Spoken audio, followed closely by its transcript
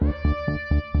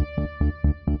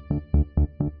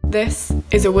This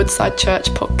is a Woodside Church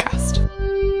podcast.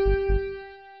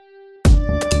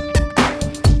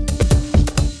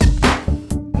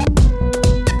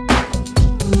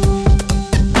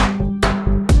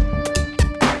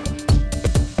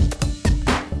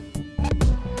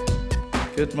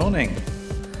 Good morning.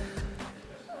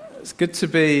 It's good to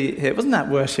be here. Wasn't that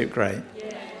worship great?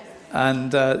 Yes.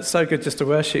 And so good just to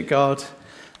worship God,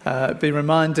 be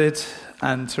reminded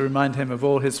and to remind him of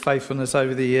all his faithfulness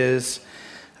over the years.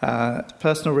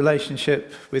 Personal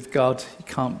relationship with God, you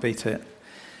can't beat it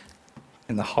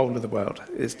in the whole of the world.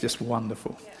 It's just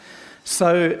wonderful.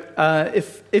 So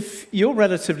if you're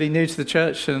relatively new to the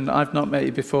church and I've not met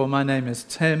you before, my name is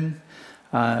Tim,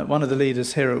 one of the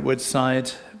leaders here at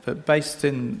Woodside, but based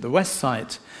in the West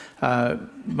Side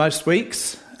most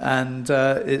weeks, and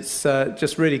it's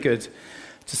just really good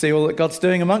to see all that God's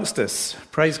doing amongst us.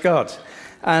 Praise God.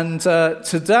 And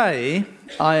today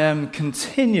I am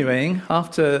continuing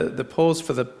after the pause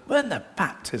for weren't the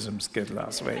baptisms good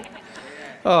last week?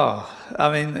 Oh,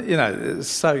 I mean, you know, it's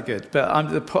so good. But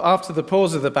after the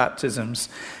pause of the baptisms,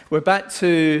 we're back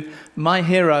to my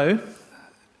hero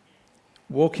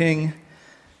walking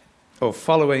or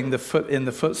following in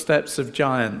the footsteps of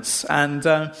giants.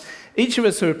 And each of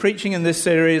us who are preaching in this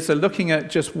series are looking at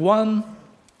just one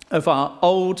of our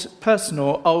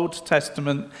personal Old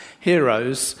Testament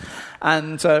heroes.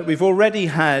 And we've already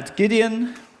had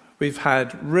Gideon, we've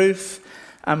had Ruth,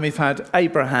 and we've had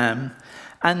Abraham.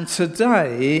 And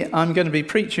today I'm going to be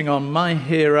preaching on my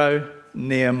hero,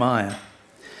 Nehemiah.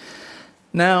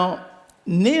 Now,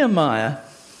 Nehemiah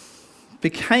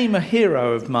became a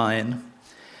hero of mine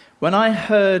when I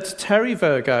heard Terry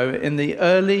Virgo in the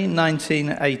early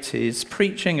 1980s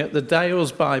preaching at the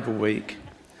Dales Bible Week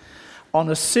on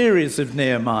a series of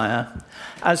Nehemiah,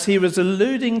 as he was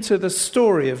alluding to the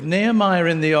story of Nehemiah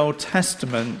in the Old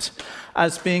Testament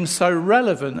as being so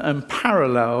relevant and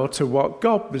parallel to what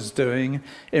God was doing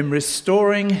in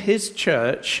restoring his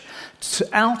church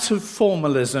out of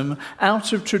formalism,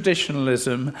 out of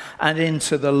traditionalism, and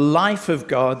into the life of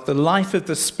God, the life of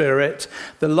the Spirit,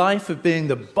 the life of being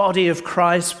the body of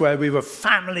Christ, where we were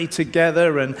family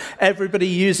together and everybody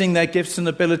using their gifts and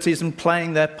abilities and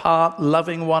playing their part,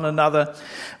 loving one another,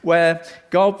 where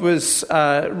God was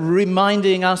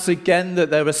reminding us again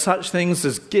that there were such things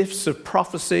as gifts of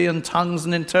prophecy and tongues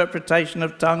and interpretation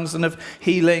of tongues and of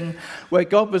healing, where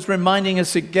God was reminding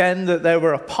us again that there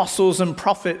were apostles and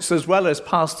prophets as well as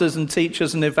pastors and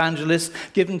teachers and evangelists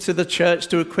given to the church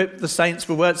to equip the saints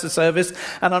for works of service.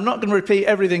 And I'm not going to repeat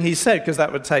everything he said because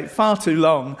that would take far too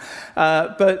long.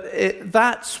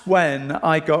 That's when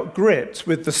I got gripped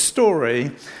with the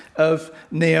story of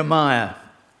Nehemiah.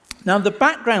 Now, the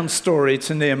background story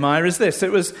to Nehemiah is this.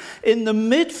 It was in the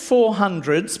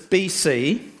mid-400s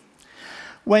BC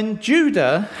when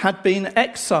Judah had been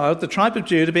exiled, the tribe of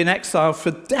Judah had been exiled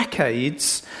for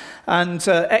decades. And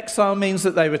exile means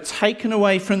that they were taken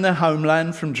away from their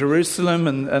homeland, from Jerusalem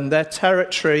and their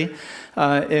territory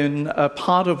in a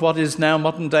part of what is now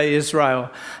modern-day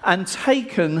Israel, and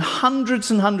taken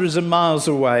hundreds and hundreds of miles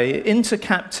away into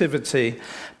captivity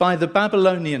by the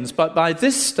Babylonians. But by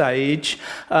this stage,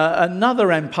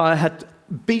 another empire had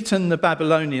beaten the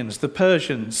Babylonians, the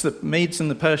Persians, the Medes and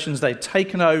the Persians. They'd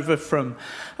taken over from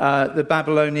the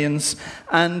Babylonians,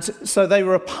 and so they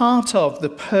were a part of the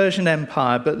Persian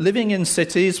Empire, but living in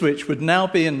cities which would now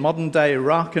be in modern-day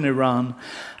Iraq and Iran.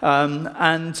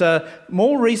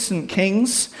 More recent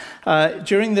kings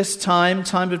during this time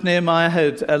of Nehemiah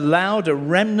had allowed a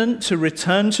remnant to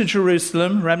return to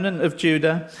Jerusalem, remnant of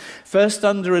Judah, first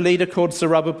under a leader called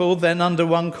Zerubbabel, then under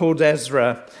one called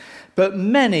Ezra. But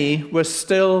many were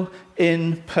still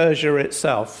in Persia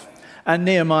itself, and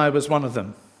Nehemiah was one of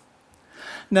them.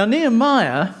 Now,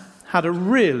 Nehemiah had a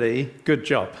really good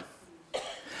job.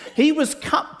 He was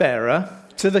cupbearer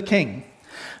to the king.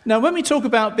 Now, when we talk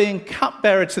about being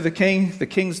cupbearer to the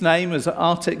king's name was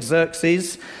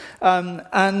Artaxerxes,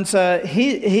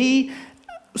 he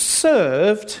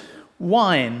served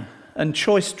wine and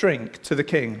choice drink to the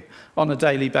king on a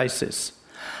daily basis.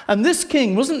 And this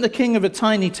king wasn't the king of a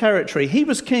tiny territory. He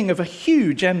was king of a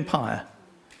huge empire,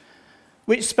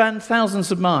 which spanned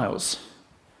thousands of miles.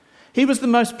 He was the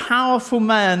most powerful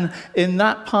man in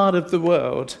that part of the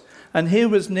world. And here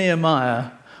was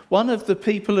Nehemiah, one of the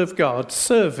people of God,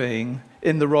 serving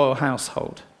in the royal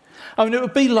household. I mean, it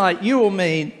would be like you or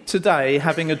me today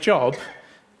having a job,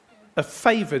 a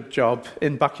favoured job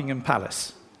in Buckingham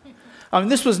Palace. I mean,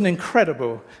 this was an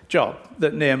incredible job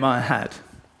that Nehemiah had.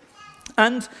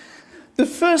 And the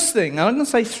first thing, I'm going to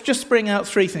say, just bring out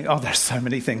three things. Oh, there's so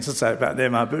many things to say about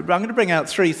Nehemiah, but I'm going to bring out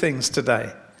three things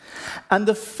today. And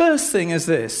the first thing is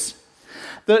this,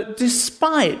 that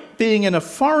despite being in a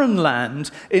foreign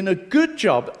land, in a good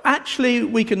job, actually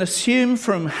we can assume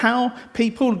from how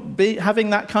people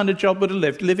having that kind of job would have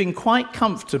lived, living quite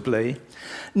comfortably,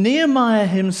 Nehemiah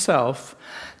himself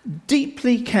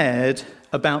deeply cared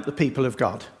about the people of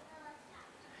God.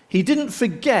 He didn't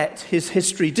forget his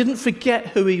history, didn't forget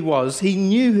who he was. He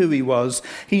knew who he was.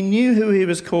 He knew who he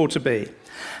was called to be.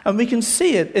 And we can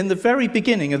see it in the very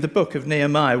beginning of the book of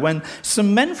Nehemiah, when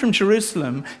some men from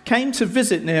Jerusalem came to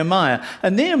visit Nehemiah.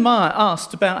 And Nehemiah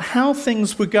asked about how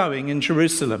things were going in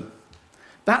Jerusalem.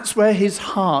 That's where his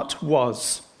heart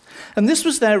was. And this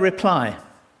was their reply.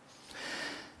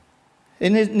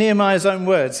 In Nehemiah's own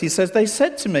words, he says, "They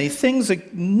said to me, things are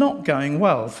not going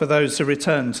well for those who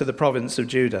return to the province of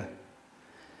Judah.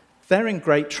 They're in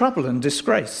great trouble and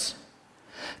disgrace.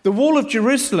 The wall of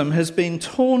Jerusalem has been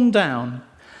torn down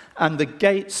and the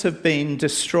gates have been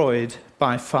destroyed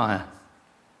by fire."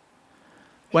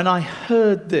 When I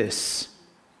heard this,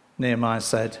 Nehemiah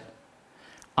said,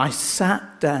 I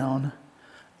sat down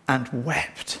and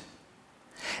wept.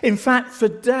 In fact, for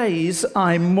days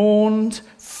I mourned,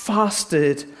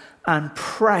 fasted, and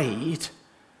prayed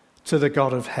to the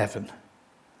God of heaven.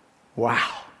 Wow.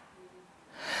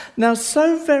 Now,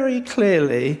 so very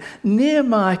clearly,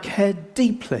 Nehemiah cared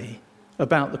deeply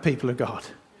about the people of God.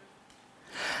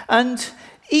 And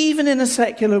even in a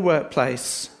secular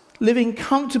workplace, living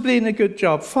comfortably in a good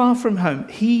job, far from home,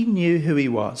 he knew who he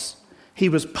was. He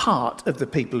was part of the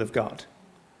people of God.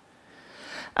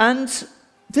 And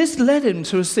this led him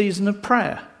to a season of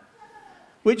prayer,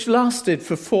 which lasted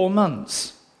for 4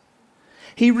 months.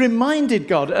 He reminded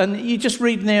God, and you just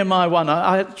read Nehemiah 1.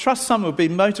 I trust some will be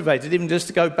motivated even just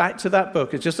to go back to that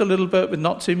book. It's just a little book with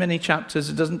not too many chapters.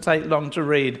 It doesn't take long to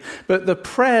read. But the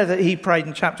prayer that he prayed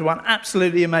in chapter 1,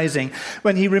 absolutely amazing.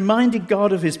 When he reminded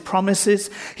God of his promises,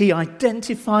 he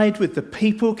identified with the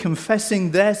people,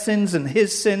 confessing their sins and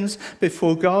his sins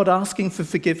before God, asking for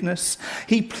forgiveness.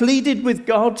 He pleaded with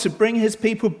God to bring his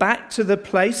people back to the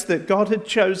place that God had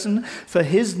chosen for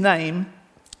his name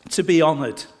to be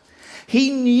honored. He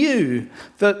knew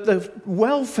that the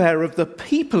welfare of the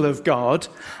people of God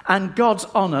and God's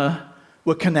honor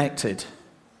were connected.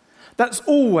 That's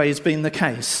always been the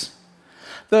case.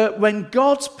 That when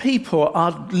God's people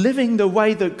are living the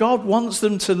way that God wants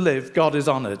them to live, God is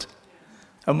honored.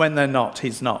 And when they're not,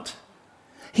 he's not.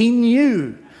 He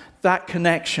knew that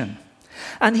connection.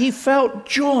 And he felt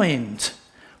joined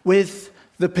with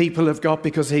the people of God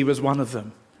because he was one of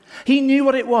them. He knew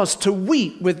what it was to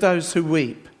weep with those who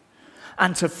weep,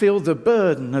 and to feel the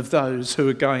burden of those who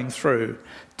are going through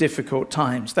difficult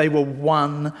times. They were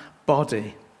one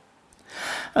body.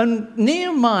 And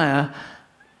Nehemiah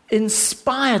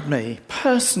inspired me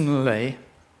personally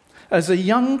as a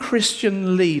young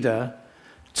Christian leader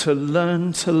to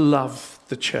learn to love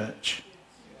the church.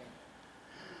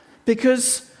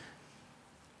 Because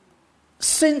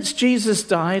since Jesus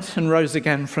died and rose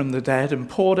again from the dead and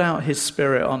poured out his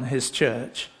Spirit on his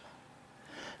church,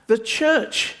 the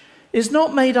church is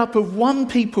not made up of one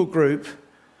people group,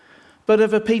 but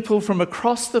of a people from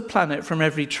across the planet, from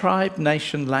every tribe,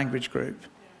 nation, language group,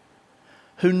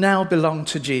 who now belong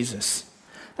to Jesus.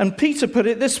 And Peter put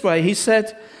it this way. He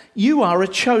said, "You are a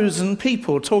chosen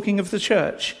people," talking of the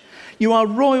church. "You are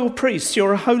royal priests.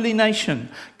 You're a holy nation,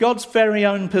 God's very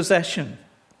own possession.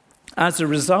 As a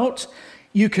result,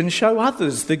 you can show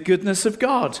others the goodness of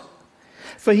God.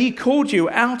 For he called you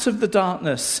out of the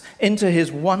darkness into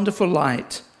his wonderful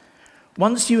light.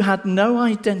 Once you had no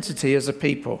identity as a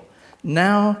people,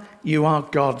 now you are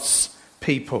God's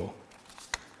people."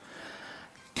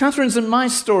 Catherine's and my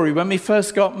story when we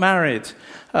first got married,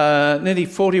 nearly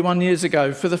 41 years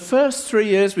ago. For the first 3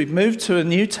 years, we'd moved to a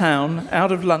new town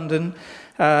out of London,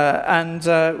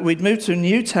 and we'd moved to a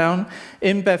new town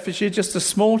in Bedfordshire, just a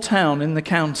small town in the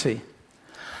county.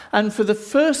 And for the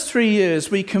first 3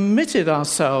 years, we committed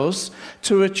ourselves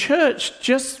to a church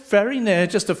just very near,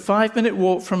 just a 5-minute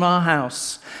walk from our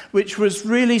house, which was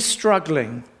really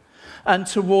struggling. And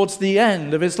towards the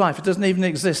end of its life, it doesn't even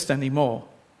exist anymore.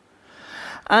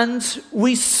 And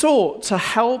we sought to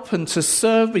help and to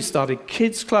serve. We started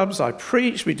kids clubs, I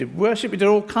preached, we did worship, we did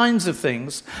all kinds of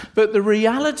things. But the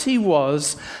reality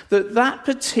was that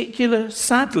particular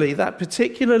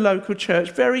local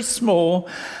church, very small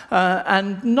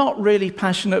and not really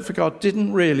passionate for God,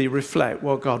 didn't really reflect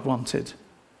what God wanted.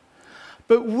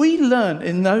 But we learned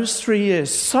in those 3 years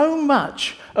so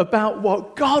much about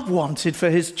what God wanted for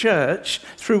his church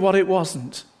through what it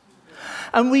wasn't.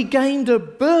 And we gained a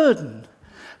burden.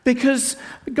 Because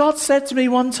God said to me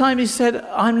one time, he said,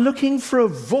 "I'm looking for a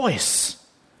voice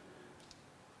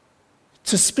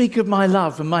to speak of my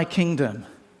love and my kingdom."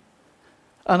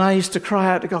 And I used to cry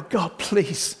out to God, God,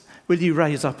 please, will you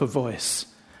raise up a voice?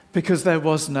 Because there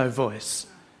was no voice.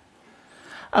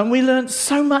 And we learned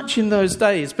so much in those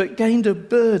days, but gained a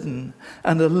burden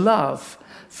and a love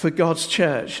for God's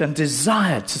church and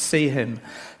desired to see him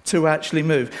to actually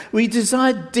move. We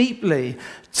desired deeply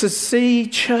to see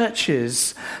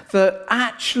churches that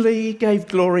actually gave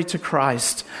glory to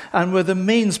Christ and were the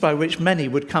means by which many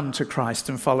would come to Christ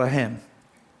and follow him.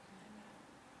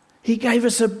 He gave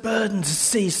us a burden to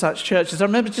see such churches. I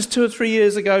remember just 2 or 3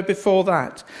 years ago before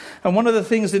that, and one of the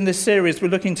things in this series, we're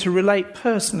looking to relate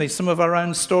personally some of our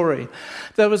own story.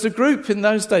 There was a group in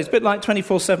those days, a bit like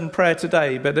 24/7 prayer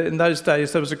today, but in those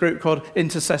days there was a group called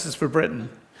Intercessors for Britain,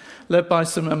 led by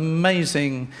some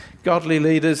amazing godly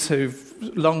leaders who've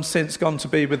long since gone to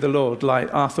be with the Lord,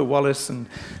 like Arthur Wallace and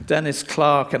Dennis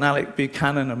Clark and Alec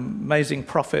Buchanan, an amazing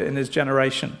prophet in his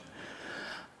generation.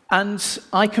 And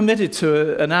I committed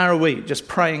to an hour a week just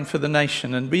praying for the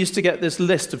nation. And we used to get this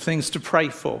list of things to pray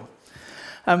for.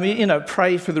 And we,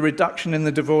 pray for the reduction in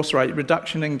the divorce rate,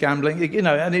 reduction in gambling,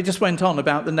 and it just went on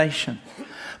about the nation.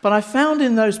 But I found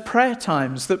in those prayer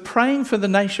times that praying for the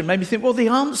nation made me think, well, the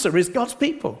answer is God's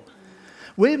people.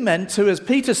 We're meant to, as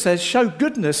Peter says, show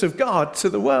goodness of God to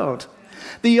the world.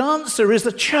 The answer is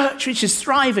a church which is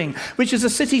thriving, which is a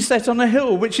city set on a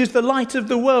hill, which is the light of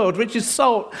the world, which is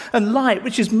salt and light,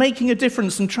 which is making a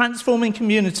difference and transforming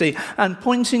community and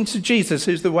pointing to Jesus,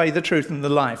 who's the way, the truth, and the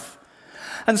life.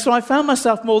 And so I found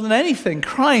myself more than anything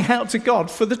crying out to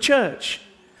God for the church.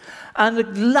 And the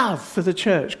love for the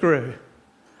church grew.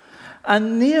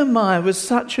 And Nehemiah was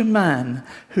such a man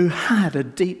who had a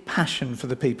deep passion for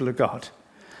the people of God.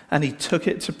 And he took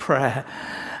it to prayer.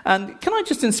 And can I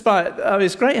just inspire,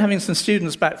 it's great having some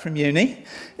students back from uni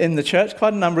in the church,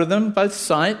 quite a number of them, both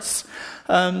sites.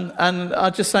 And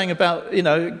I'm just saying about,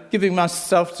 giving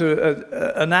myself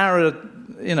to an hour,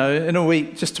 in a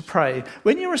week just to pray.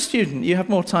 When you're a student, you have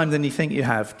more time than you think you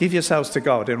have. Give yourselves to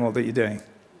God in all that you're doing.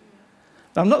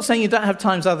 Now, I'm not saying you don't have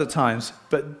times other times,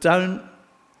 but don't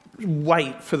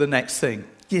wait for the next thing.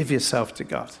 Give yourself to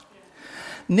God.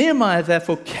 Nehemiah,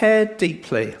 therefore, cared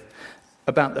deeply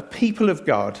about the people of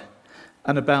God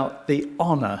and about the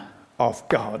honour of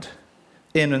God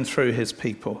in and through his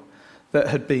people that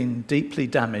had been deeply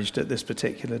damaged at this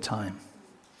particular time.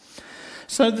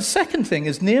 So the second thing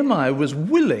is Nehemiah was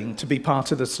willing to be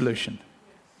part of the solution.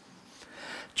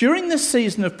 During this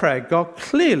season of prayer, God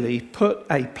clearly put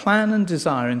a plan and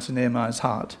desire into Nehemiah's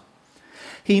heart.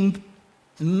 He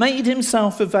made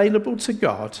himself available to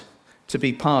God to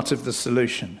be part of the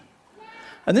solution.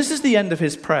 And this is the end of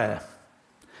his prayer.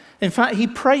 In fact, he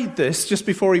prayed this just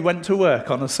before he went to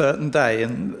work on a certain day,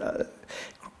 and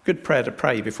good prayer to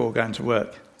pray before going to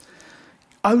work.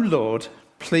 "O Lord,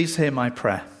 please hear my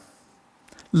prayer.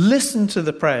 Listen to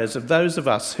the prayers of those of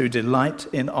us who delight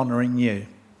in honouring you."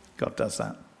 God does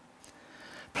that.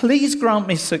 "Please grant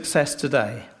me success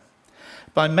today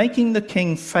by making the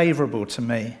king favourable to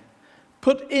me.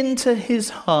 Put into his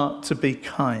heart to be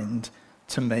kind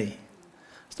to me."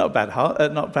 It's not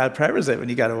bad prayer, is it, when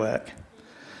you go to work?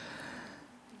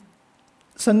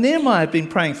 So Nehemiah had been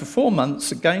praying for 4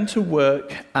 months, going to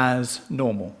work as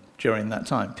normal during that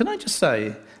time. Can I just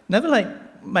say, never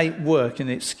make work an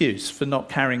excuse for not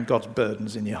carrying God's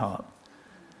burdens in your heart.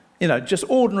 Just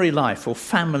ordinary life or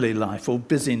family life or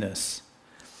busyness.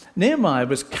 Nehemiah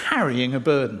was carrying a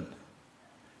burden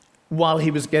while he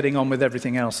was getting on with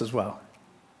everything else as well.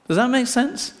 Does that make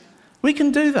sense? We can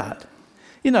do that.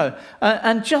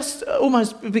 And just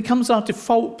almost becomes our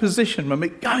default position when we're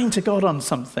going to God on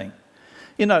something.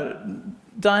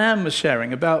 Diane was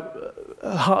sharing about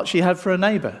a heart she had for a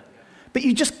neighbour. But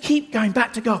you just keep going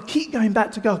back to God, keep going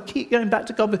back to God, keep going back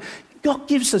to God. But God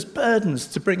gives us burdens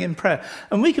to bring in prayer.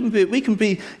 And we can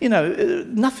be,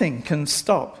 nothing can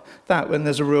stop that when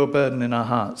there's a real burden in our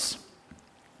hearts.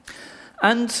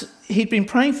 And he'd been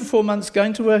praying for 4 months,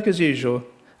 going to work as usual.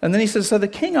 And then he said, so the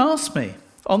king asked me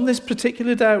on this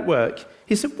particular day at work,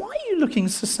 he said, "Why are you looking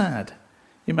so sad?"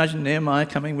 You imagine Nehemiah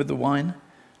coming with the wine.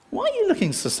 "Why are you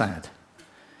looking so sad?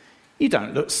 You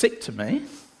don't look sick to me.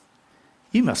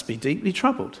 You must be deeply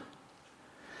troubled."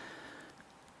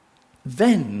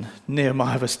 Then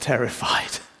Nehemiah was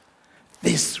terrified.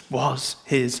 This was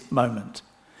his moment.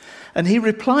 And he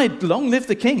replied, "Long live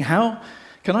the king. How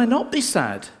can I not be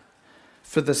sad?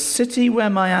 For the city where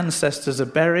my ancestors are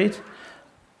buried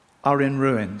are in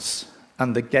ruins,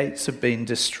 and the gates have been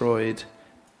destroyed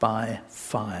by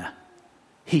fire."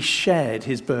 He shared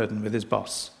his burden with his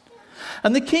boss.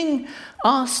 And the king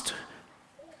asked,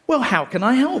 "Well, how can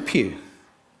I help you?"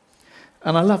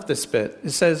 And I love this bit.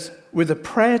 It says, "With a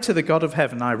prayer to the God of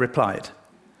heaven, I replied."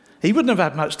 He wouldn't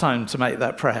have had much time to make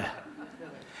that prayer.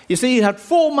 You see, he had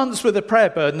 4 months with a prayer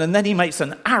burden, and then he makes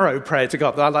an arrow prayer to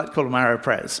God. I like to call them arrow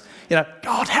prayers.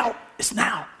 God, help, it's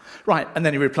now. Right, and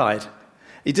then he replied.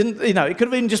 He didn't, it could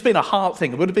have even just been a heart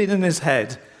thing. It would have been in his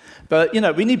head. But,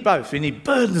 we need both. We need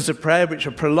burdens of prayer which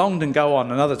are prolonged and go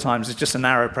on, and other times it's just an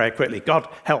arrow prayer quickly. God,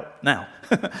 help, now.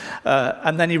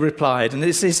 And then he replied, and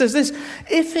he says this,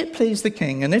 if it please the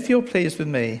king, and if you're pleased with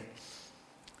me,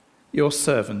 your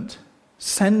servant,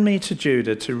 send me to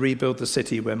Judah to rebuild the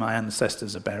city where my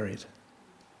ancestors are buried.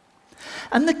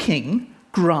 And the king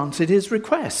granted his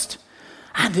request,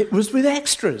 and it was with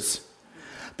extras,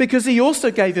 because he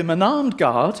also gave him an armed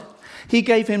guard. He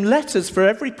gave him letters for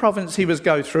every province he was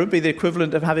go through, it'd be the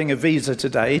equivalent of having a visa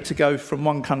today to go from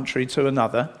one country to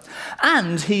another.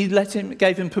 And he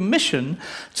gave him permission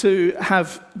to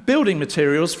have building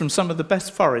materials from some of the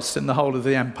best forests in the whole of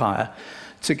the empire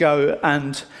to go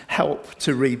and help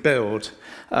to rebuild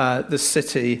the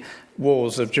city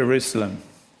walls of Jerusalem.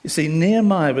 You see,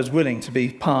 Nehemiah was willing to be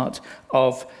part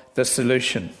of the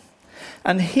solution.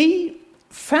 And he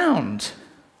found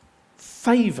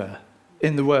favour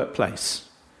in the workplace.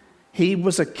 He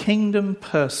was a kingdom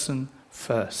person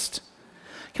first.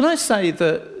 Can I say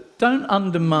that don't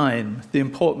undermine the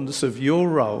importance of your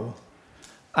role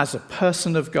as a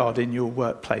person of God in your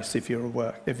workplace if you're at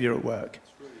work.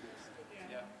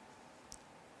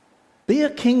 Be a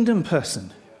kingdom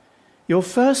person. You're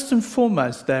first and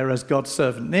foremost there as God's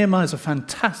servant. Nehemiah is a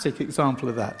fantastic example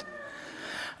of that.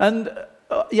 And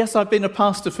yes, I've been a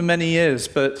pastor for many years,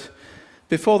 but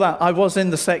before that I was in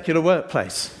the secular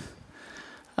workplace.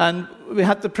 And we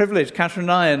had the privilege, Catherine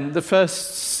and I, in the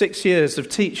first 6 years of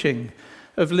teaching,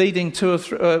 of leading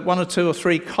one or two or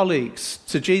three colleagues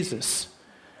to Jesus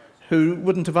who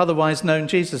wouldn't have otherwise known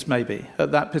Jesus maybe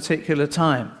at that particular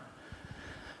time.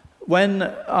 When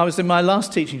I was in my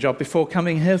last teaching job before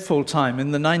coming here full-time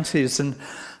in the 90s,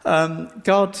 and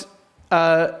God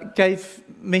gave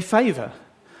me favour.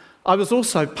 I was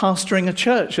also pastoring a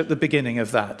church at the beginning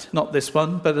of that. Not this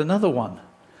one, but another one.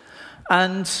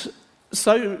 And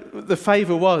so the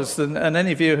favour was, and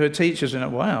any of you who are teachers,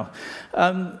 wow,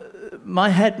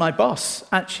 my boss,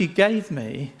 actually gave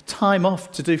me time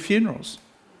off to do funerals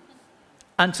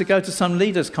and to go to some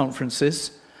leaders'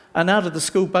 conferences, and out of the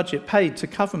school budget paid to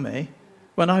cover me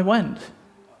when I went.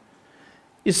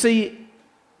 You see,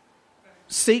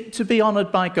 seek to be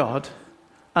honoured by God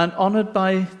and honoured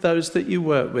by those that you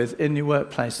work with in your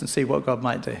workplace, and see what God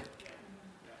might do.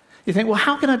 You think, well,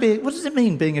 how can I be, what does it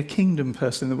mean being a kingdom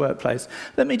person in the workplace?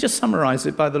 Let me just summarise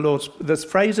it by this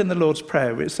phrase in the Lord's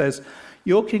Prayer which says,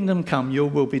 your kingdom come, your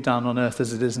will be done on earth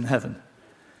as it is in heaven.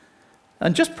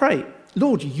 And just pray,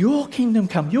 Lord, your kingdom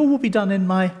come, your will be done in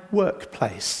my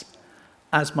workplace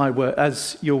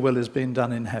as your will is being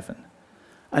done in heaven.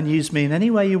 And use me in any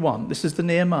way you want. This is the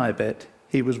Nehemiah bit.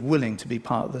 He was willing to be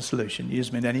part of the solution.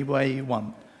 Use me in any way you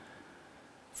want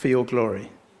for your glory.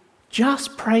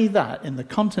 Just pray that in the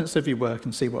contents of your work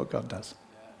and see what God does.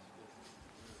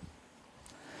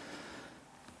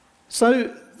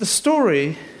 So the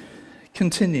story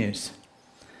continues.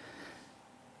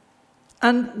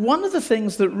 And one of the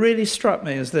things that really struck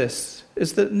me is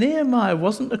that Nehemiah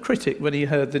wasn't a critic when he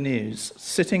heard the news,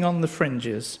 sitting on the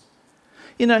fringes.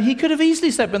 He could have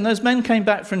easily said, when those men came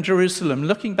back from Jerusalem,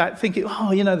 looking back, thinking,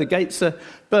 the gates are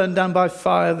burned down by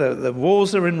fire, the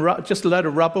walls are in just a load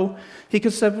of rubble. He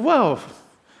could have said, well,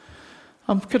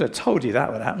 I could have told you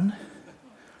that would happen.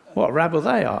 What a rabble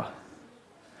they are.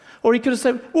 Or he could have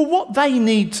said, well, what they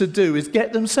need to do is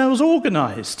get themselves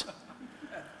organised.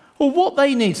 Or what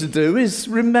they need to do is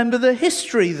remember the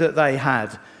history that they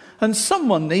had. And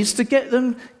someone needs to get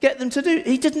them to do.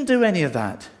 He didn't do any of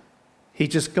that. He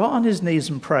just got on his knees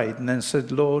and prayed and then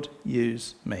said, Lord,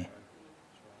 use me.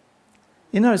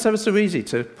 It's ever so easy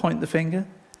to point the finger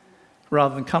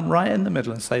rather than come right in the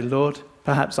middle and say, Lord,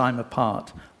 perhaps I'm a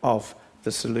part of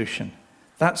the solution.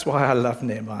 That's why I love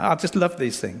Nehemiah. I just love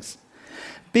these things.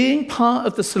 Being part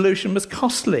of the solution was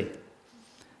costly,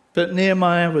 but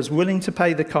Nehemiah was willing to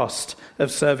pay the cost of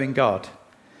serving God.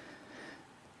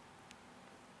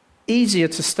 Easier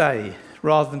to stay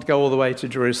rather than to go all the way to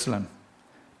Jerusalem.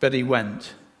 But he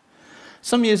went.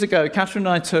 Some years ago, Catherine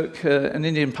and I took an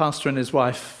Indian pastor and his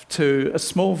wife to a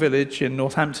small village in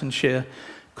Northamptonshire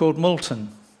called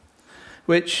Moulton,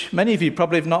 which many of you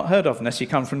probably have not heard of unless you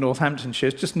come from Northamptonshire.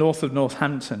 It's just north of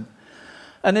Northampton.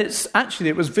 And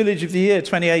it was Village of the Year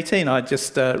 2018, I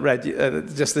just read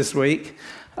just this week.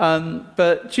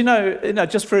 But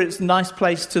just for its nice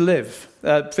place to live,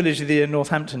 Village of the Year,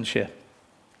 Northamptonshire.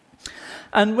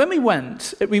 And when we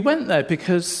went there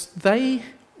because they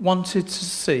wanted to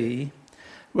see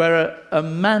where a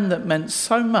man that meant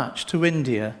so much to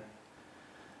India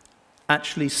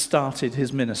actually started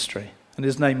his ministry, and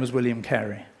his name was William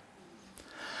Carey.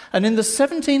 And in the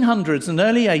 1700s and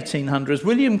early 1800s,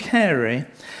 William Carey,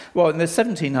 well, in the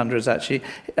 1700s actually,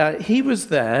 he was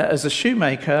there as a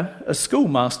shoemaker, a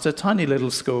schoolmaster, tiny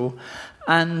little school,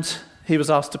 and he was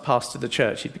asked to pastor the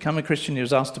church. He'd become a Christian, he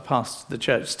was asked to pastor the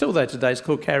church. Still there today, it's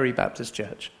called Carey Baptist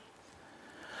Church.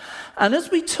 And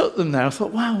as we took them there, I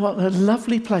thought, wow, what a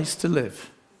lovely place to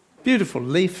live. Beautiful,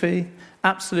 leafy,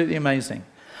 absolutely amazing.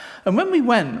 And when we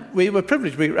went, we were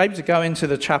privileged. We were able to go into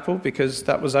the chapel because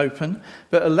that was open.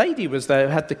 But a lady was there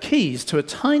who had the keys to a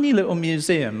tiny little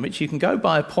museum, which you can go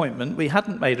by appointment. We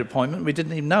hadn't made an appointment. We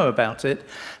didn't even know about it.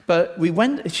 But we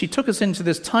went. She took us into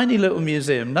this tiny little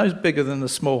museum, no bigger than the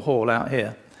small hall out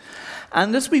here.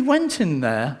 And as we went in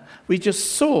there, we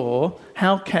just saw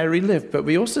how Carey lived. But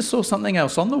we also saw something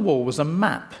else. On the wall was a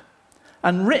map.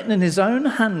 And written in his own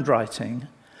handwriting,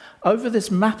 over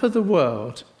this map of the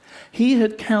world, he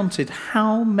had counted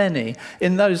how many,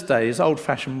 in those days,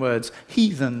 old-fashioned words,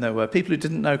 heathen there were, people who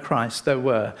didn't know Christ there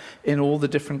were, in all the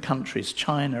different countries,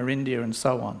 China, India, and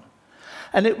so on.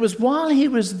 And it was while he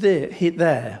was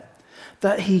there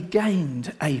that he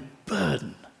gained a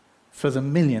burden for the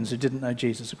millions who didn't know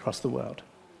Jesus across the world.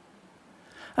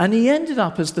 And he ended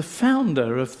up as the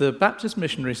founder of the Baptist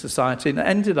Missionary Society, and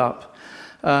ended up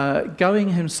going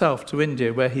himself to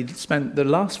India, where he'd spent the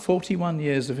last 41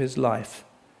 years of his life,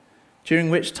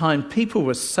 during which time people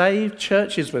were saved,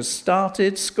 churches were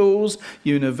started, schools,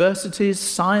 universities,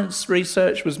 science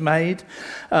research was made,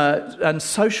 and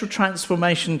social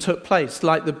transformation took place,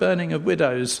 like the burning of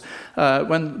widows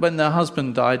when their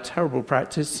husband died, terrible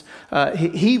practice.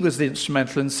 He was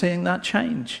instrumental in seeing that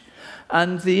change.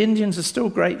 And the Indians are still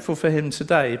grateful for him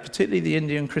today, particularly the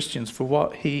Indian Christians, for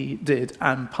what he did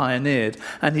and pioneered.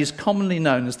 And he's commonly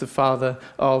known as the father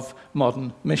of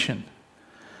modern mission.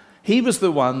 He was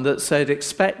the one that said,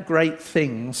 expect great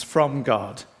things from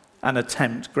God and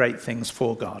attempt great things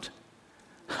for God.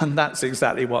 And that's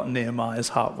exactly what Nehemiah's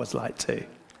heart was like too.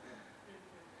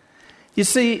 You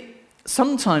see,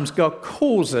 sometimes God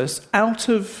calls us out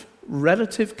of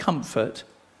relative comfort,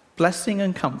 blessing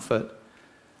and comfort,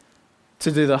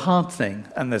 to do the hard thing,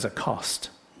 and there's a cost.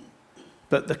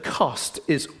 But the cost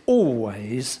is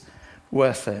always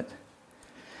worth it.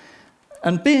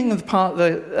 And being the part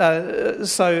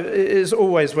so is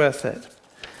always worth it.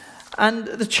 And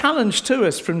the challenge to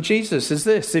us from Jesus is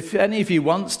this: if any of you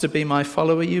wants to be my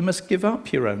follower, you must give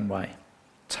up your own way.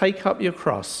 Take up your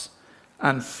cross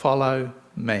and follow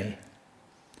me.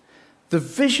 The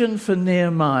vision for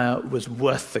Nehemiah was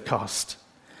worth the cost.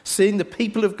 Seeing the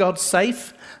people of God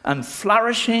safe and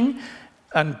flourishing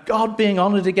and God being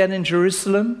honoured again in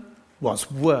Jerusalem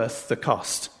was worth the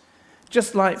cost.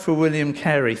 Just like for William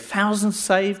Carey, thousands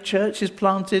saved, churches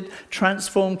planted,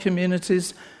 transformed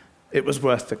communities, it was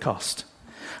worth the cost.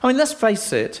 I mean, let's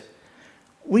face it,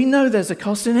 we know there's a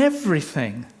cost in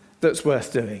everything that's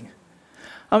worth doing.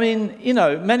 I mean, you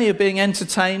know, many are being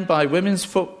entertained by women's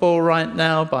football right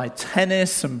now, by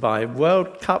tennis and by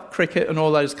World Cup cricket and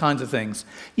all those kinds of things.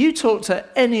 You talk to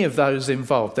any of those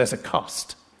involved, there's a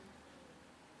cost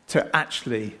to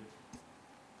actually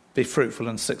be fruitful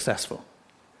and successful.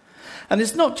 And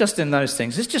it's not just in those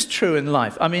things, it's just true in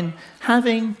life. I mean,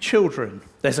 having children,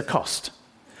 there's a cost.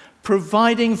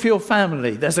 Providing for your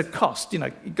family, there's a cost. You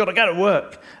know, you've got to go to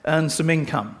work, earn some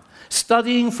income.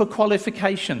 Studying for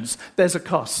qualifications, there's a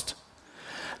cost.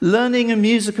 Learning a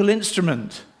musical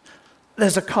instrument,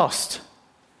 there's a cost.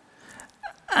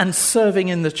 And serving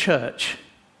in the church,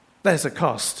 there's a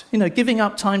cost. You know, giving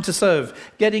up time to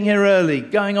serve, getting here early,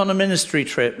 going on a ministry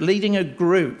trip, leading a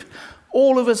group,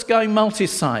 all of us going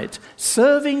multi-site.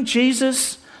 Serving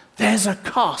Jesus, there's a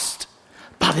cost,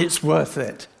 but it's worth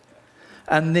it.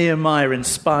 And Nehemiah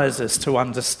inspires us to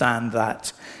understand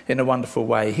that in a wonderful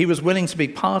way. He was willing to be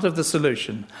part of the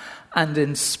solution and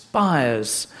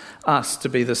inspires us to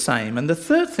be the same. And the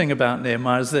third thing about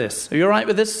Nehemiah is this. Are you all right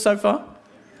with this so far?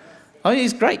 Oh,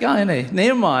 he's a great guy, isn't he?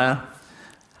 Nehemiah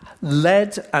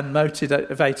led and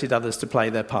motivated others to play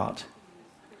their part.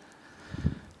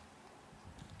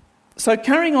 So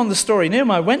carrying on the story,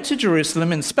 Nehemiah went to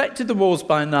Jerusalem, inspected the walls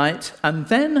by night, and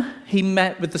then he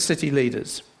met with the city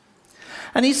leaders.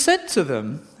 And he said to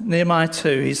them, Nehemiah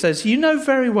 2, he says, you know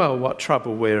very well what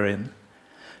trouble we're in.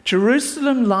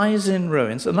 Jerusalem lies in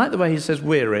ruins. And like the way he says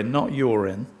we're in, not you're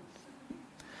in.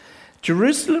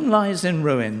 Jerusalem lies in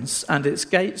ruins, and its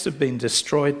gates have been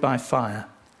destroyed by fire.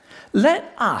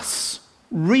 Let us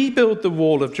rebuild the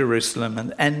wall of Jerusalem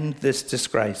and end this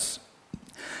disgrace.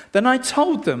 Then I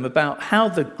told them about how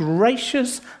the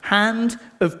gracious hand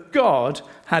of God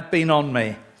had been on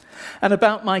me, and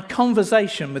about my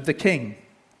conversation with the king.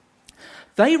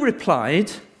 They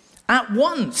replied at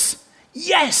once,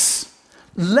 "Yes,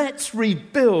 let's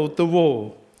rebuild the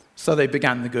wall." So they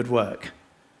began the good work.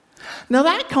 Now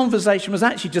that conversation was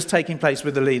actually just taking place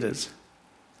with the leaders.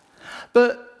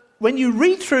 But when you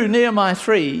read through Nehemiah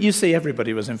 3, you see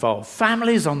everybody was involved.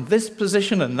 Families on this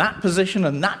position and that position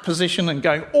and that position, and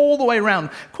going all the way around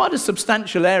quite a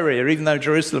substantial area, even though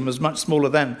Jerusalem was much smaller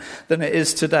then than it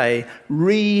is today,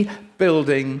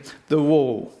 rebuilding the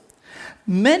wall.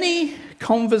 Many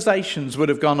conversations would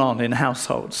have gone on in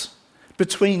households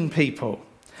between people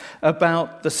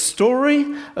about the story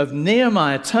of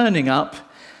Nehemiah turning up,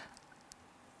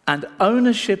 and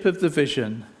ownership of the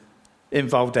vision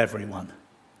involved everyone.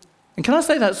 And can I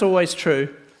say that's always true?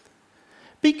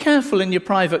 Be careful in your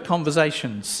private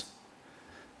conversations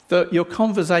that your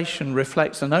conversation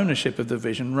reflects an ownership of the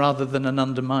vision rather than an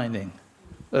undermining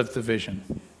of the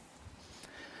vision.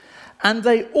 And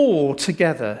they all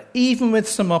together, even with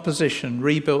some opposition,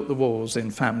 rebuilt the walls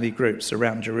in family groups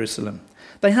around Jerusalem.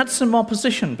 They had some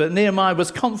opposition, but Nehemiah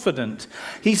was confident.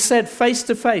 He said face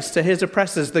to face to his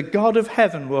oppressors, "The God of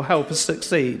heaven will help us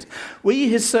succeed. We,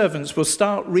 his servants, will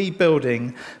start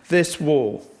rebuilding this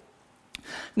wall."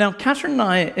 Now, Catherine and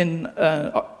I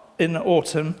in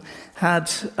autumn had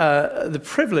the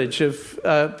privilege of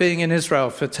being in Israel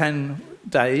for 10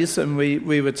 days, and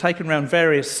we were taken around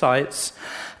various sites,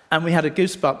 and we had a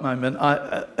goosebump moment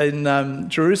in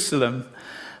Jerusalem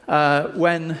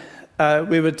when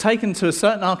we were taken to a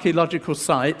certain archaeological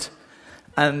site,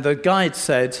 and the guide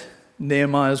said,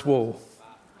 "Nehemiah's wall."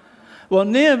 Well,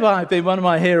 Nehemiah being one of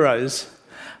my heroes,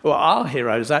 well, our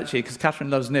heroes actually, because Catherine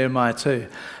loves Nehemiah too,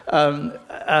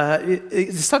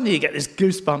 suddenly you get this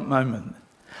goosebump moment.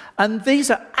 And these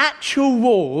are actual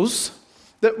walls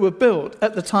that were built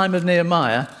at the time of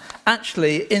Nehemiah,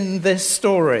 actually in this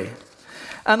story.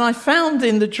 And I found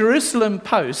in the Jerusalem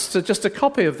Post just a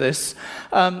copy of this,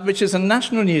 which is a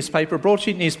national newspaper, a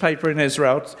broadsheet newspaper in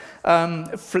Israel,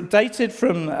 dated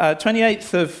from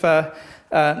 28th of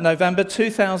November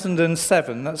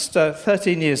 2007. That's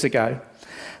 13 years ago.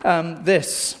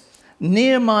 This,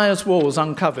 Nehemiah's walls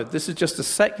uncovered. This is just a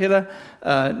secular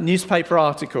newspaper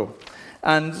article.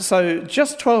 And so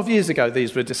just 12 years ago,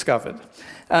 these were discovered.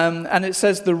 And it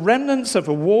says, "The remnants of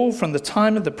a wall from the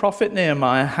time of the prophet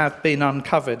Nehemiah have been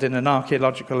uncovered in an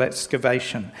archaeological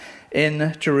excavation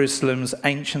in Jerusalem's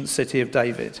ancient city of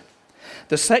David.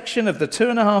 The section of the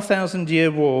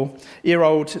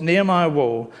 2,500-year-old Nehemiah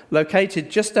wall, located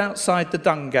just outside the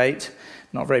Dung Gate,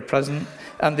 not very pleasant,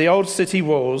 and the old city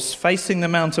walls facing the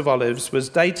Mount of Olives, was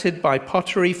dated by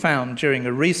pottery found during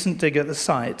a recent dig at the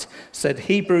site," said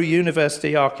Hebrew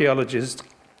University archaeologist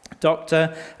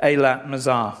Dr. Eilat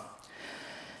Mazar.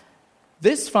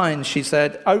 "This find," she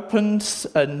said, "opens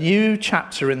a new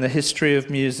chapter in the history of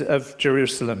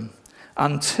Jerusalem.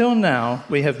 Until now,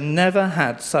 we have never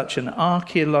had such an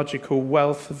archaeological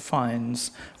wealth of finds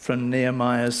from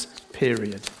Nehemiah's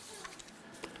period."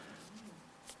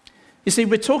 You see,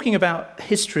 we're talking about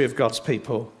history of God's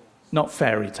people, not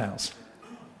fairy tales.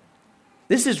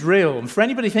 This is real. And for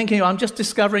anybody thinking, "I'm just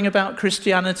discovering about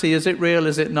Christianity, is it real,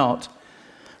 is it not?"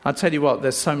 I'll tell you what,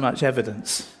 there's so much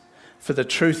evidence for the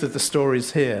truth of the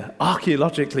stories here,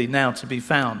 archaeologically now to be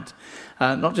found,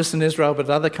 not just in Israel, but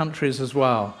other countries as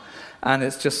well. And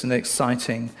it's just an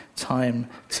exciting time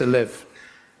to live.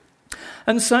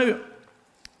 And so,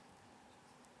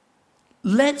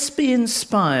 let's be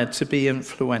inspired to be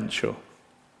influential,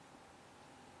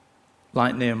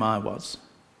 like Nehemiah was,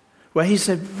 where he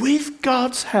said, with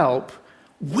God's help,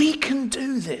 we can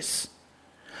do this.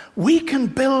 We can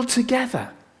build together.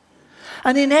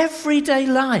 And in everyday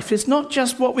life, it's not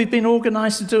just what we've been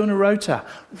organised to do in a rota.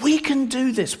 We can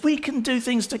do this. We can do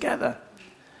things together.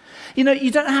 You know, you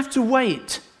don't have to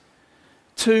wait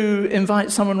to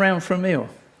invite someone round for a meal.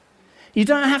 You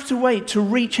don't have to wait to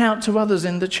reach out to others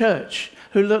in the church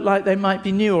who look like they might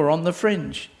be new or on the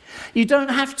fringe. You don't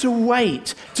have to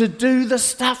wait to do the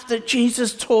stuff that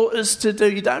Jesus taught us to do.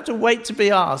 You don't have to wait to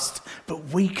be asked,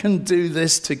 but we can do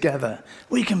this together.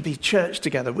 We can be church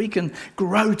together. We can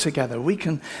grow together. We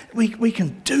can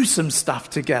do some stuff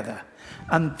together.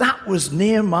 And that was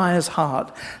Nehemiah's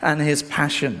heart and his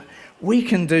passion. We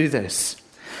can do this.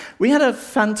 We had a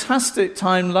fantastic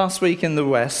time last week in the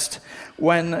West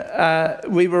when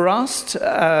we were asked,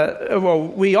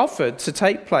 we offered to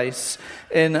take place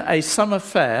in a summer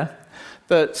fair,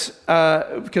 but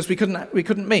because we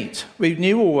couldn't meet. We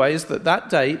knew always that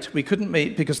date we couldn't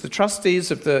meet because the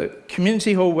trustees of the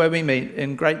community hall where we meet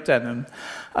in Great Denham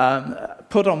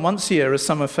put on once a year a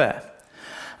summer fair.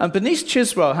 And Bernice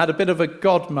Chiswell had a bit of a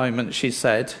God moment, she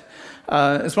said,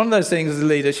 It's one of those things as a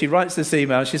leader. She writes this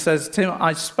email. She says, Tim,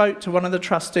 I spoke to one of the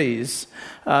trustees.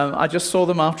 I just saw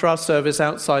them after our service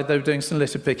outside. They were doing some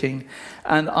litter picking.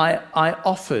 And I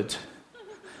offered.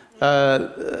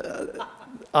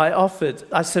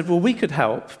 I said, well, we could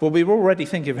help. Well, we were already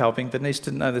thinking of helping. Bernice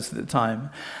didn't know this at the time.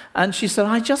 And she said,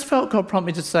 I just felt God prompt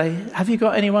me to say, have you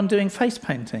got anyone doing face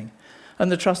painting?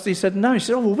 And the trustee said, no. She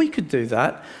said, oh, well, we could do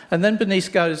that. And then Bernice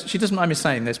goes, she doesn't mind me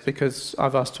saying this because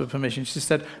I've asked for permission. She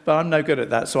said, but I'm no good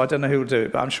at that, so I don't know who will do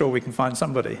it, but I'm sure we can find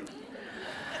somebody.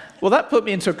 Well, that put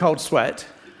me into a cold sweat.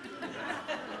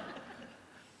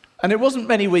 And it wasn't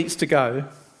many weeks to go.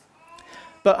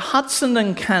 But Hudson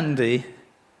and Candy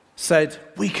said,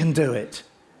 we can do it.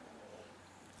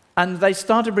 And they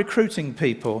started recruiting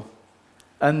people.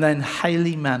 And then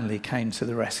Hayley Manley came to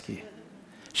the rescue.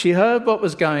 She heard what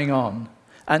was going on.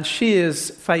 And she is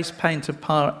face painter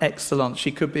par excellence.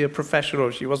 She could be a professional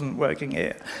if she wasn't working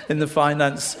here in the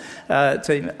finance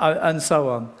team and so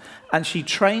on. And she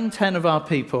trained 10 of our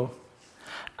people.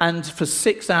 And for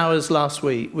 6 hours last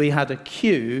week, we had a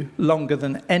queue longer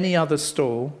than any other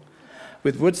stall.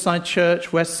 With Woodside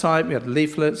Church, Westside, we had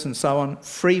leaflets and so on,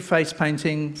 free face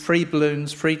painting, free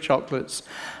balloons, free chocolates,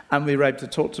 and we were able to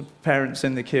talk to parents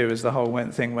in the queue as the whole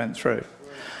thing went through.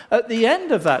 At the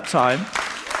end of that time,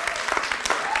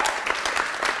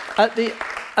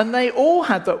 and they all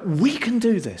had that, we can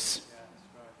do this.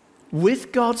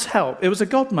 With God's help. It was a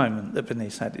God moment that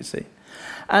Bernice had, you see.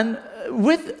 And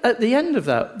at the end of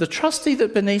that, the trustee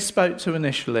that Bernice spoke to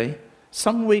initially,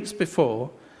 some weeks before,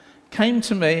 came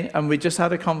to me and we just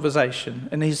had a conversation.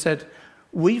 And he said,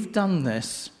 we've done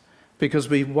this because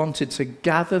we wanted to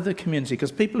gather the community,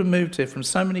 because people have moved here from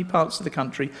so many parts of the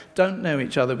country, don't know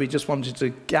each other. We just wanted to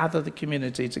gather the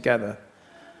community together.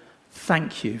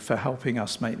 Thank you for helping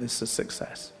us make this a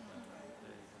success.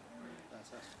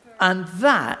 And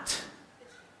that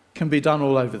can be done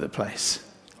all over the place.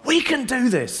 We can do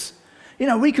this. You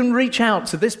know, we can reach out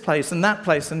to this place and that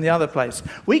place and the other place.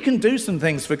 We can do some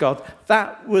things for God.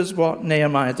 That was what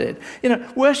Nehemiah did. You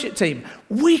know, worship team,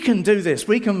 we can do this.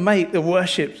 We can make the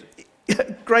worship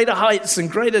greater heights and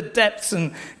greater depths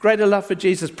and greater love for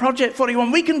Jesus. Project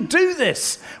 41, we can do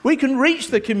this. We can reach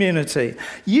the community.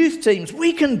 Youth teams,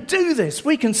 we can do this.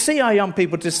 We can see our young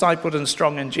people discipled and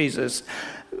strong in Jesus.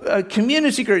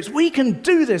 Community groups, we can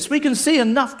do this. We can see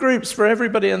enough groups for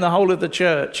everybody in the whole of the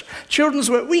church. Children's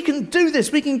work, we can do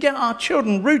this. We can get our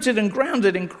children rooted and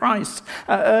grounded in Christ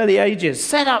at early ages.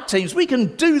 Set up teams, we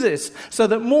can do this so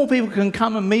that more people can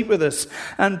come and meet with us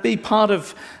and be part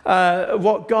of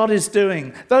what God is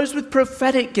doing. Those with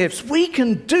prophetic gifts, we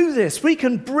can do this. We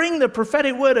can bring the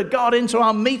prophetic word of God into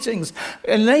our meetings,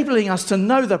 enabling us to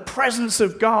know the presence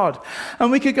of God.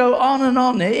 And we could go on and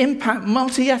on. Impact,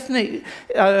 multi-ethnic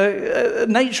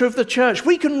nature of the church.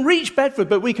 We can reach Bedford,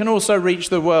 but we can also reach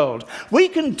the world. We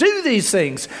can do these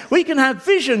things. We can have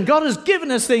vision. God has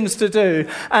given us things to do.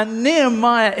 And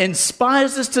Nehemiah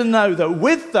inspires us to know that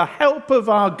with the help of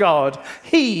our God,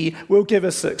 He will give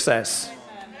us success.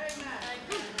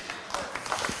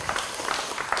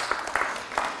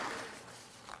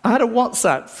 I had a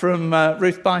WhatsApp from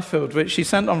Ruth Byfield, which she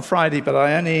sent on Friday, but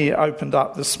I only opened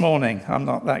up this morning. I'm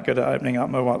not that good at opening up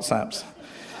my WhatsApps.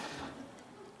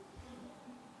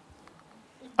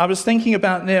 I was thinking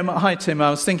about Nehemiah. Hi, Tim. I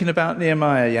was thinking about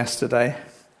Nehemiah yesterday,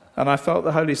 and I felt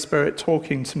the Holy Spirit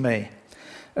talking to me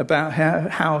about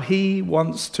how he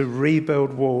wants to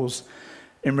rebuild walls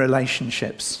in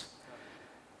relationships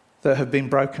that have been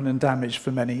broken and damaged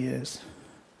for many years.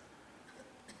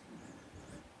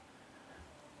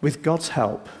 With God's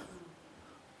help,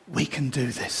 we can do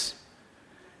this.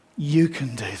 You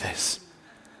can do this.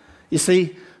 You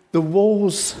see, the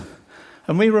walls,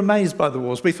 and we were amazed by the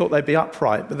walls. We thought they'd be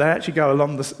upright, but they actually go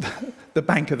along the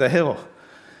bank of the hill.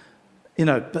 You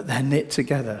know, but they're knit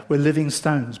together. We're living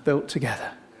stones built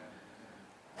together.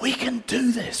 We can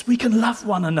do this. We can love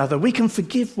one another. We can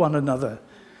forgive one another.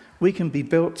 We can be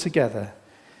built together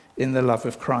in the love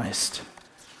of Christ.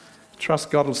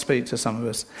 Trust God will speak to some of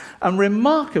us. And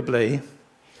remarkably,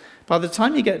 by the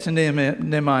time you get to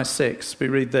Nehemiah 6, we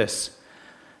read this.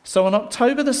 So on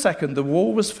October the 2nd, the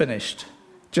wall was finished,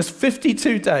 just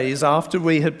 52 days after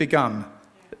we had begun.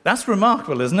 That's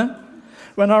remarkable, isn't it?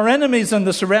 When our enemies and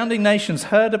the surrounding nations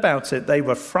heard about it, they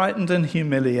were frightened and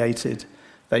humiliated.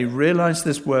 They realized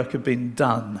this work had been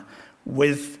done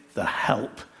with the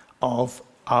help of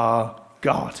our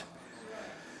God.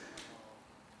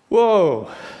 Whoa.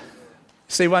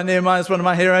 See why Nehemiah is one of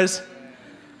my heroes?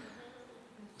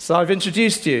 So I've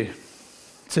introduced you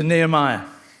to Nehemiah,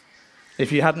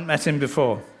 if you hadn't met him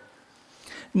before.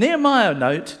 Nehemiah,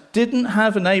 note, didn't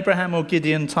have an Abraham or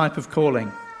Gideon type of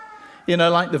calling.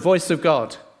 like the voice of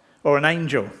God or an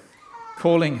angel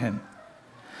calling him.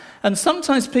 And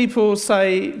sometimes people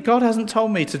say, God hasn't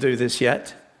told me to do this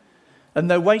yet. And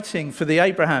they're waiting for the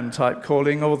Abraham type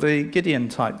calling or the Gideon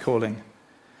type calling.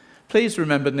 Please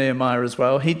remember Nehemiah as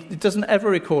well. He doesn't ever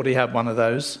record he had one of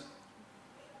those.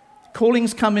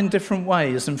 Callings come in different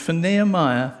ways. And for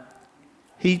Nehemiah,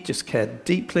 he just cared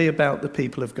deeply about the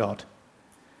people of God.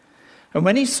 And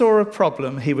when he saw a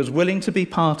problem, he was willing to be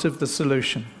part of the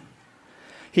solution.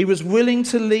 He was willing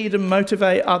to lead and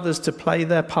motivate others to play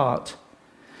their part.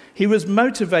 He was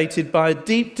motivated by a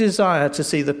deep desire to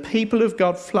see the people of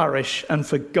God flourish and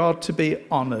for God to be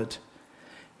honoured.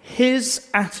 His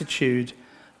attitude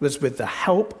was, with the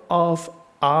help of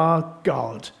our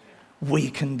God, we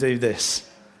can do this.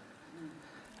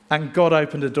 And God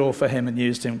opened a door for him and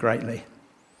used him greatly.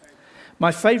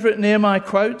 My favourite Nehemiah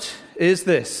quote is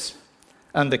this: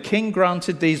 "And the king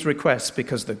granted these requests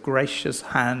because the gracious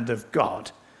hand of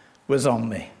God was on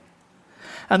me."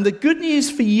 And the good news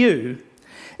for you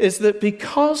is that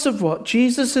because of what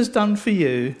Jesus has done for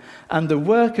you and the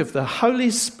work of the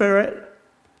Holy Spirit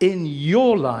in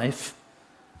your life,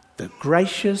 the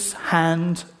gracious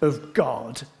hand of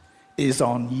God is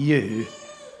on you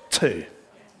too.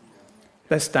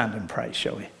 Let's stand and pray,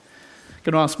 shall we? I'm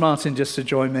going to ask Martin just to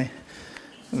join me,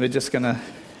 and we're just going to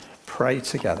pray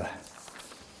together.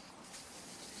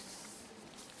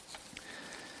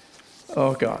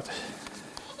 Oh God,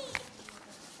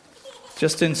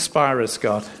 just inspire us,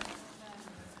 God,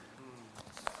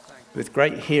 with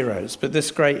great heroes, but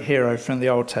this great hero from the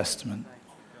Old Testament.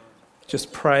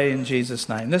 Just pray in Jesus'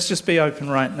 name. Let's just be open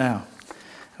right now.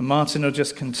 And Martin will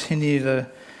just continue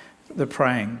the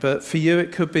praying. But for you,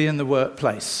 it could be in the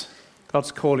workplace.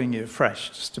 God's calling you fresh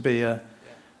just to be a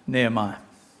Nehemiah.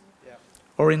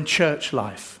 Or in church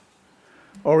life.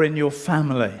 Or in your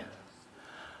family.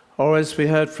 Or as we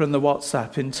heard from the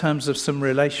WhatsApp, in terms of some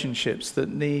relationships that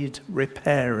need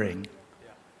repairing.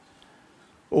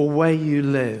 Or where you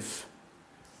live.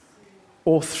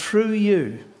 Or through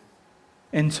you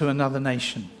into another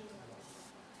nation.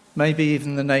 Maybe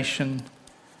even the nation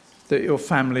that your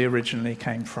family originally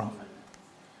came from.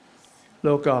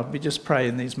 Lord God, we just pray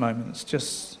in these moments.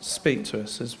 Just speak to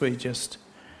us as we just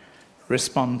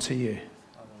respond to you.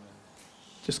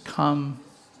 Just come,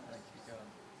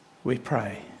 we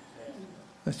pray.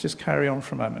 Let's just carry on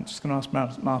for a moment. Just going to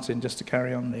ask Martin just to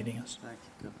carry on leading us.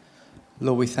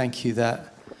 Lord, we thank you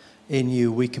that in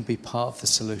you we can be part of the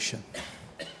solution.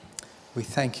 We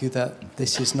thank you that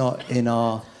this is not in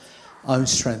our own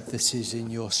strength, this is in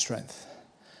your strength.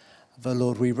 But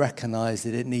Lord, we recognize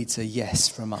that it needs a yes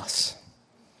from us.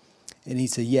 It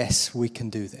needs a yes, we can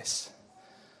do this.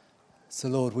 So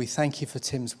Lord, we thank you for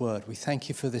Tim's word. We thank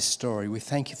you for this story. We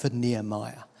thank you for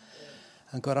Nehemiah.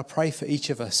 And God, I pray for each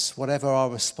of us, whatever our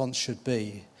response should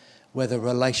be, whether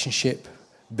relationship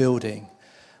building,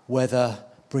 whether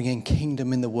bringing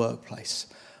kingdom in the workplace,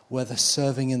 whether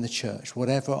serving in the church,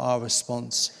 whatever our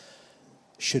response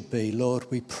should be, Lord,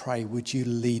 we pray, would you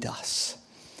lead us?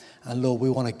 And Lord, we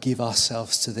want to give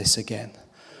ourselves to this again.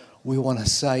 We want to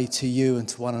say to you and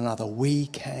to one another, we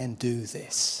can do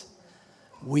this.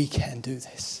 We can do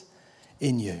this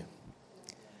in you.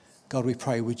 God, we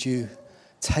pray, would you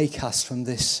take us from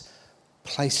this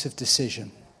place of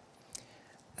decision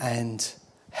and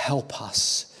help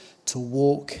us to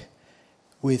walk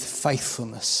with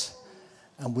faithfulness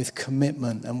and with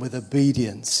commitment and with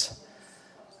obedience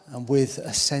and with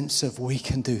a sense of we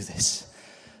can do this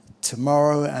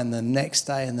tomorrow and the next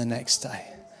day and the next day.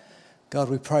 God,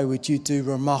 we pray, would you do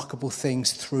remarkable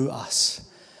things through us?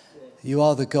 You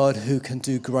are the God who can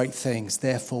do great things.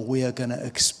 Therefore, we are going to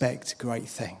expect great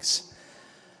things.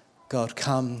 God,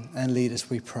 come and lead us,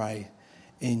 we pray.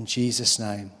 In Jesus'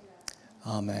 name,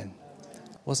 amen.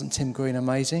 Wasn't Tim Green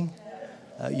amazing?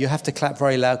 You have to clap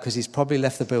very loud because he's probably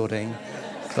left the building.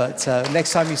 But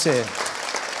next time you see him.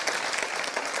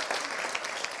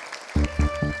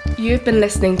 You've been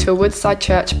listening to a Woodside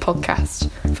Church podcast.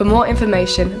 For more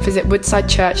information, visit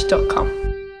woodsidechurch.com.